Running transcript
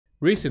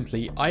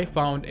Recently, I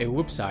found a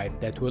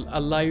website that will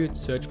allow you to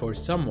search for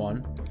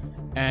someone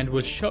and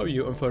will show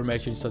you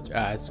information such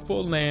as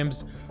full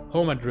names,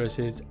 home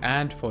addresses,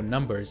 and phone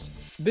numbers.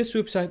 This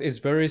website is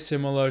very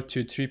similar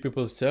to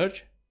 3People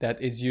Search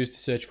that is used to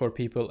search for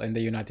people in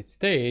the United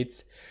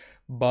States,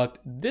 but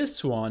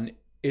this one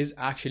is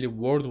actually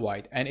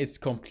worldwide and it's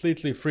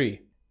completely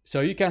free.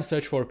 So you can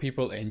search for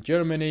people in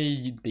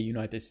Germany, the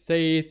United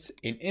States,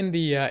 in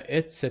India,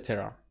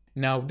 etc.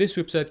 Now this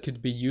website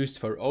could be used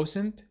for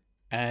OSINT,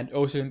 and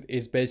OSINT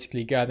is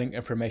basically gathering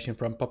information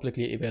from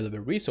publicly available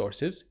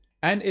resources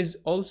and is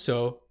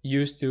also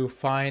used to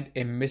find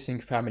a missing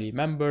family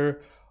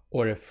member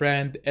or a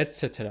friend,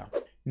 etc.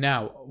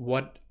 Now,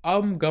 what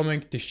I'm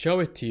going to show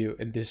it to you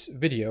in this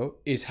video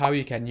is how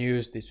you can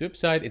use this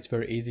website. It's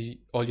very easy.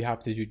 All you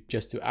have to do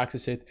just to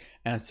access it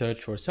and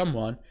search for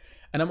someone.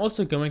 And I'm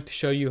also going to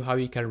show you how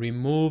you can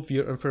remove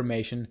your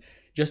information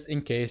just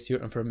in case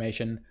your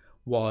information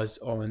was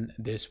on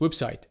this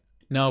website.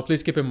 Now,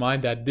 please keep in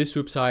mind that this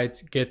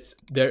website gets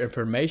their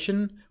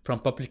information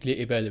from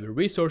publicly available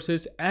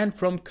resources and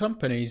from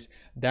companies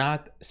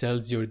that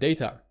sells your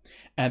data.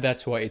 And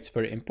that's why it's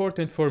very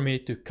important for me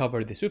to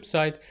cover this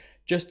website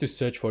just to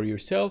search for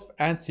yourself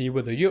and see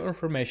whether your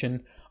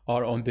information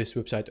are on this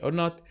website or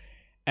not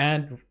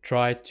and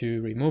try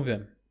to remove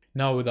them.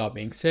 Now, with that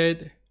being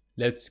said,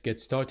 let's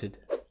get started.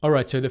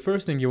 Alright, so the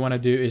first thing you want to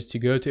do is to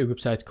go to a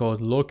website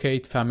called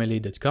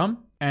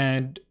locatefamily.com,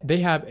 and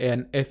they have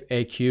an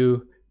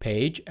FAQ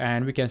page,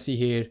 and we can see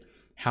here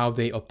how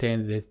they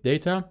obtain this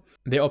data.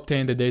 They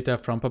obtain the data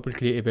from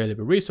publicly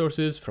available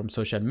resources, from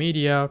social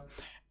media,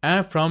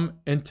 and from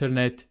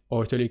internet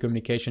or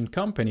telecommunication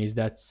companies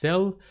that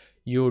sell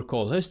your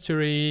call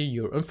history,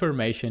 your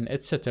information,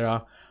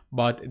 etc.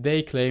 But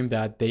they claim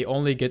that they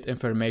only get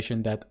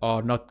information that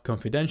are not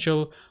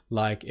confidential,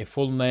 like a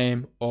full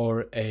name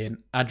or an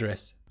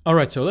address.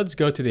 Alright, so let's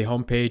go to the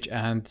home page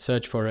and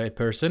search for a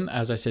person.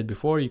 As I said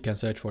before, you can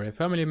search for a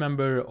family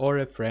member or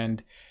a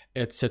friend,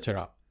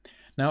 etc.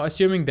 Now,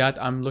 assuming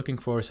that I'm looking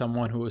for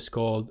someone who is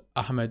called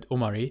Ahmed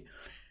Umari,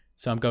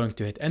 so I'm going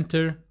to hit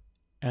enter,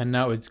 and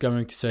now it's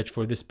going to search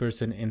for this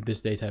person in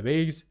this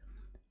database,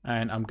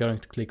 and I'm going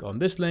to click on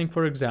this link,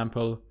 for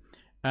example,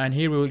 and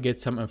here we will get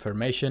some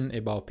information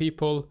about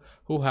people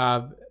who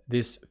have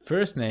this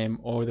first name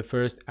or the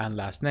first and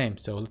last name.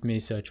 So let me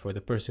search for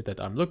the person that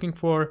I'm looking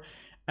for,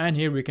 and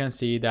here we can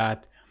see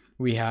that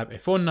we have a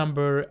phone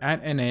number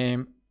and a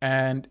name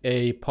and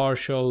a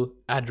partial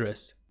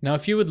address. Now,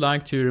 if you would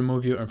like to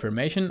remove your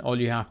information, all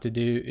you have to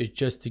do is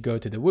just to go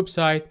to the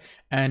website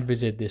and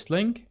visit this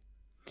link.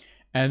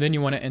 And then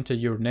you want to enter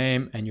your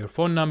name and your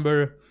phone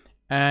number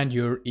and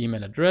your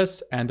email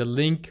address and the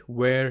link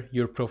where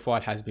your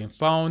profile has been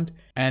found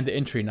and the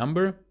entry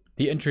number.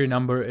 The entry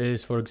number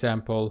is, for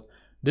example,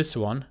 this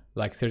one,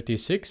 like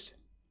 36.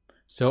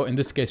 So in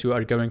this case, we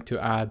are going to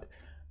add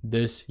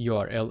this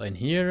URL in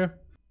here,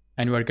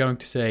 and we're going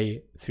to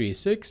say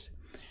 36.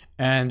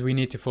 And we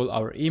need to fill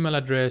our email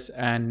address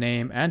and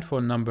name and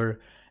phone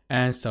number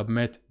and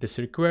submit this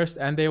request,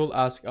 and they will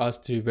ask us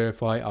to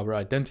verify our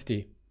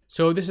identity.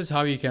 So this is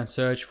how you can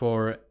search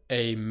for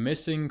a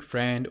missing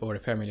friend or a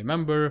family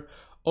member,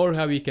 or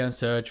how you can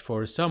search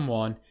for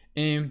someone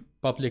in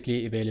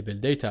publicly available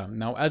data.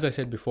 Now, as I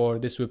said before,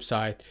 this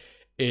website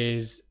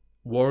is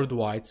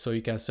worldwide, so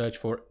you can search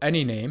for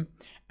any name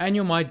and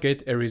you might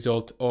get a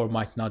result or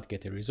might not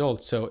get a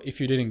result. So if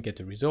you didn't get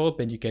a result,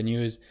 then you can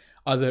use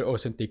other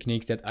awesome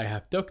techniques that I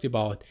have talked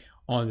about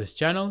on this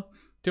channel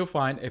to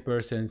find a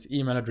person's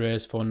email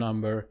address, phone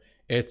number,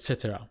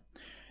 etc.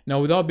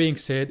 Now, with that being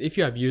said, if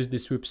you have used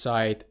this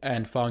website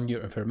and found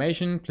your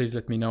information, please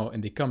let me know in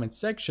the comment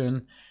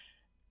section.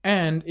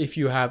 And if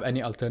you have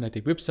any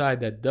alternative website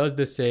that does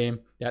the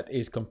same, that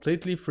is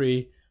completely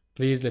free,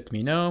 please let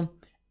me know.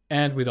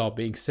 And with that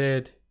being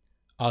said,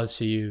 I'll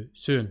see you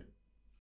soon.